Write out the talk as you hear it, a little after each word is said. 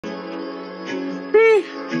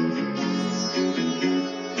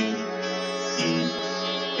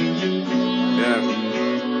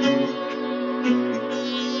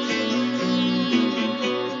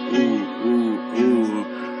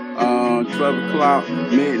o'clock,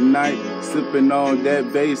 midnight, sipping on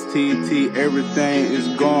that bass TT. Everything is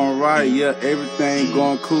going right, yeah, everything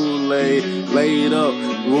going Kool-Aid. Laid up,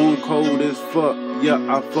 room cold as fuck. Yeah,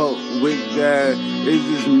 I fuck with that. It's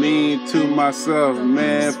just me to myself,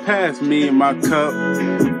 man. Pass me my cup.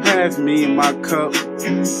 Pass me my cup.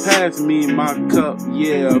 Pass me my cup.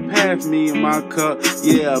 Yeah, pass me my cup.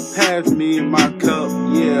 Yeah, pass me my cup.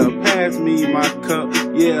 Yeah, pass me my cup.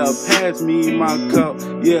 Yeah, pass me my cup.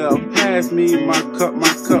 Yeah, pass me my cup.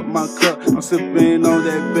 My cup, my cup. I'm sipping on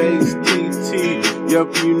that bass TT.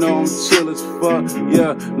 Yup, you know I'm chill as fuck.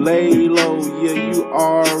 Yeah, lay low. Yeah, you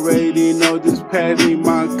already know. Just pass me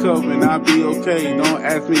my cup and I'll be okay. Don't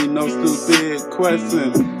ask me no stupid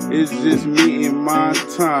questions. It's just me and my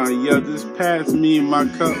time. Yeah, just pass me my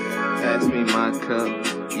cup. Pass me my cup.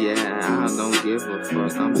 Yeah, I don't give a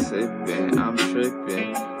fuck. I'm sipping, I'm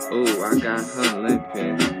tripping. Ooh, I got her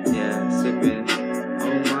lipping. Yeah, sipping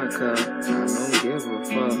on my cup. I don't give a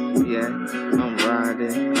fuck. Yeah, I'm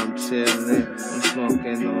riding, I'm chilling, I'm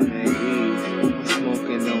smoking on that weed, I'm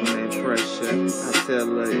smoking on that pressure. I tell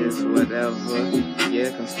her it's whatever. Yeah,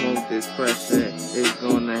 can smoke this pressure. It's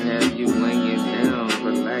gonna have you laying down,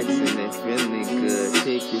 relaxing and feeling good.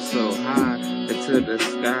 Take you so high into the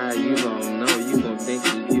sky, you don't know, you gon' think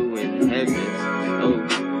you in heaven. Oh,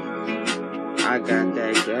 I got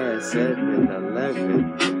that gas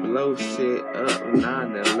 7-Eleven, blow shit up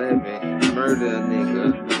 9-11, murder a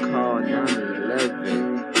nigga, call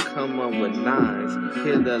 9-11. Come up with 9s,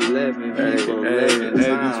 hit 11 people 11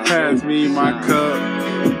 times. Just pass me my cup,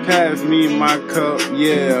 pass me my cup,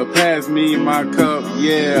 yeah, pass me my cup,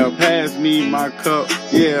 yeah, pass me my cup,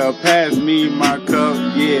 yeah, pass me my cup,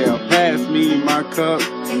 yeah, pass me my cup,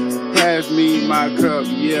 pass me my cup,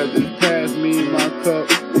 yeah, just pass me my cup,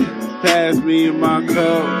 pass me my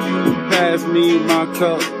cup, pass me my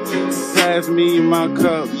cup, pass me my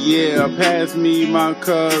cup, yeah, pass me my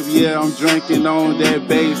cup, yeah, I'm drinking on that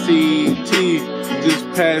bass TT, just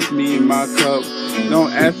pass me my cup,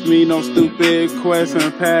 don't ask me no stupid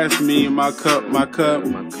question, pass me my cup, my cup,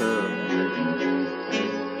 my cup.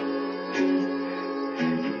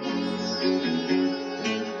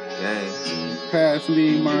 Pass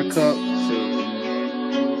me my cup,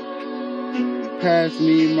 pass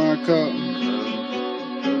me my cup.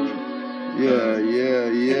 Yeah, yeah,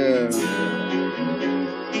 yeah.